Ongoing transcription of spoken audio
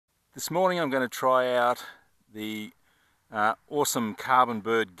This morning I'm going to try out the awesome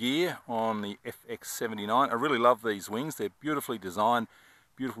CarbonBird gear on the FX-79. I really love these wings. They're beautifully designed,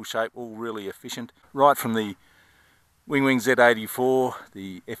 beautiful shape, all really efficient. Right from the Wing Z84,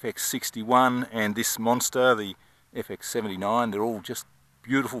 the FX-61 and this monster, the FX-79, they're all just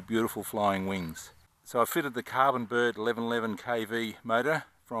beautiful, beautiful flying wings. So I fitted the CarbonBird 1111 kV motor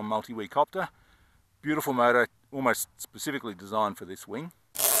from Multi-Copter. Beautiful motor, almost specifically designed for this wing.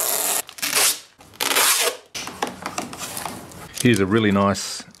 Here's a really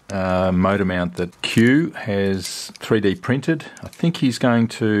nice motor mount that Q has 3D printed. I think he's going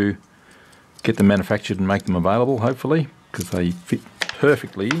to get them manufactured and make them available, hopefully, because they fit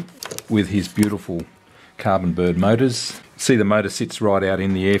perfectly with his beautiful CarbonBird motors. See, the motor sits right out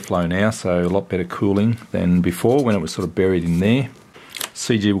in the airflow now, so a lot better cooling than before when it was sort of buried in there.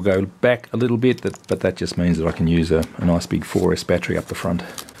 CG will go back a little bit, but that just means that I can use a nice big 4S battery up the front.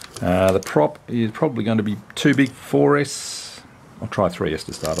 The prop is probably going to be too big for 4S. I'll try 3S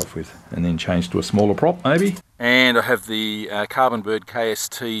to start off with, and then change to a smaller prop maybe. And I have the CarbonBird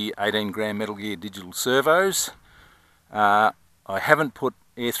KST 18 gram Metal Gear digital servos. I haven't put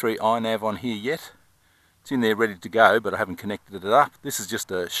Air 3 iNav on here yet. It's in there ready to go, but I haven't connected it up. This is just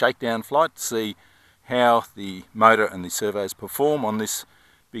a shakedown flight to see how the motor and the servos perform on this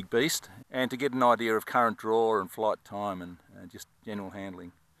big beast, and to get an idea of current draw and flight time and just general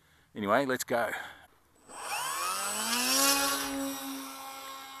handling. Anyway, let's go.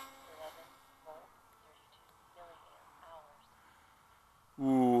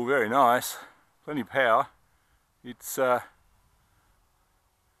 Ooh, very nice. Plenty of power. It's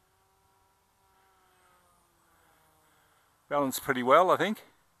balanced pretty well, I think.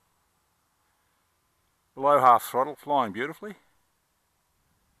 Below half throttle, flying beautifully. 11.9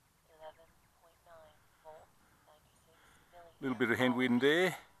 volts, 96 milliamp. A little bit of headwind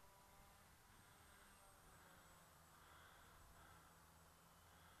there.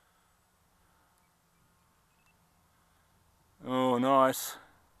 Oh, nice.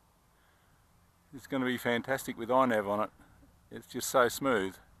 It's going to be fantastic with iNav on it. It's just so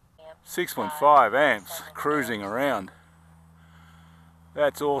smooth. 6.5 amps cruising around.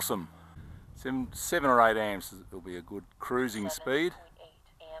 That's awesome. 7 or 8 amps will be a good cruising speed.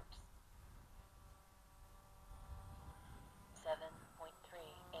 7.3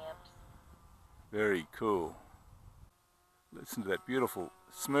 amps. Very cool. Listen to that beautiful,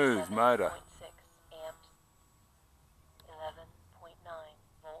 smooth motor. 7.6 amps. 11.9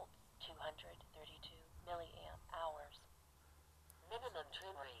 volts, 232 milliamp hours. Minimum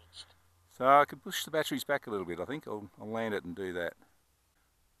trim reached. So I could push the batteries back a little bit. I think I'll land it and do that.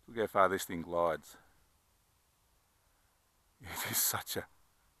 Look how far this thing glides. It is such a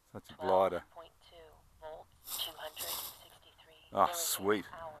glider. 12.2 volts, 263 Ah, milliamp sweet.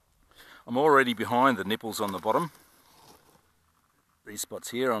 hours. I'm already behind the nipples on the bottom. These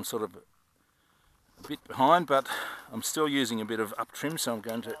spots here, I'm sort of a bit behind, but I'm still using a bit of up trim, so I'm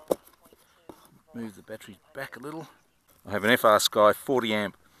going to move the battery back a little. I have an FR Sky 40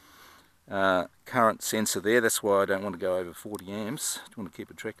 amp current sensor there. That's why I don't want to go over 40 amps. Just want to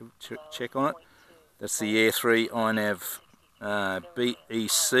keep a check on it. That's the Air 3 iNav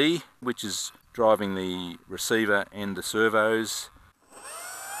BEC, which is driving the receiver and the servos.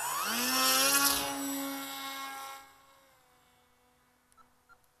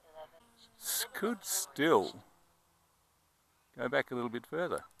 Could still go back a little bit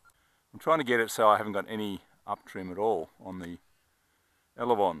further. I'm trying to get it so I haven't got any up trim at all on the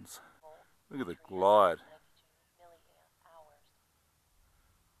elevons. Look at the glide.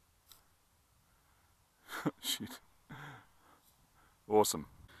 Shit. Awesome.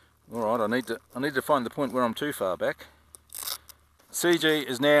 Alright, I need to find the point where I'm too far back. CG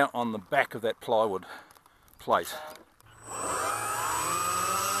is now on the back of that plywood plate.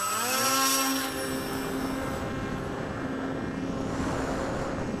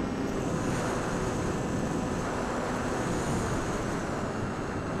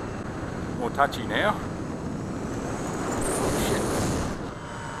 More touchy now. Shit.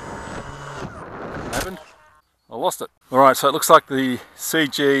 What happened? I lost it. Alright, so it looks like the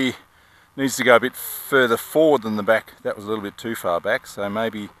CG needs to go a bit further forward than the back. That was a little bit too far back, so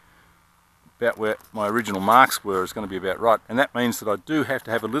maybe about where my original marks were is going to be about right. And that means that I do have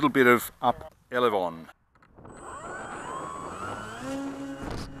to have a little bit of up elevon.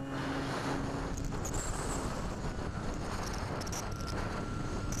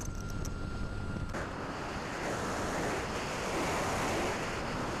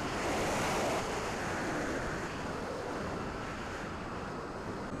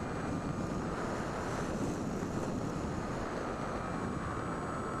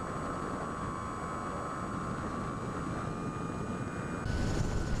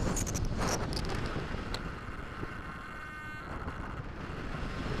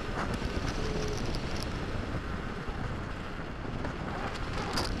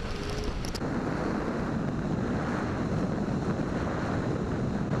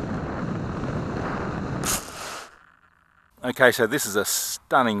 Okay, so this is a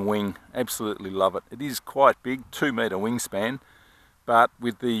stunning wing, absolutely love it. It is quite big, 2 metre wingspan, but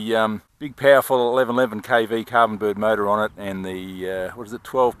with the big powerful 1111 kV CarbonBird motor on it and the,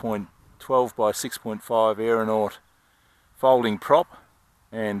 12 by 6.5 Aeronaut folding prop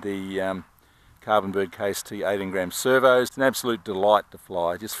and the CarbonBird KST 18 gram servos. It's an absolute delight to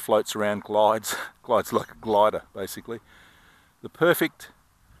fly. It just floats around, glides like a glider basically. The perfect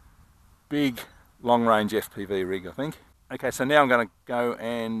big long range FPV rig, I think. Okay, so now I'm going to go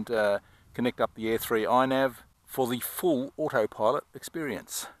and connect up the Air 3 iNav for the full autopilot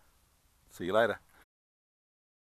experience. See you later.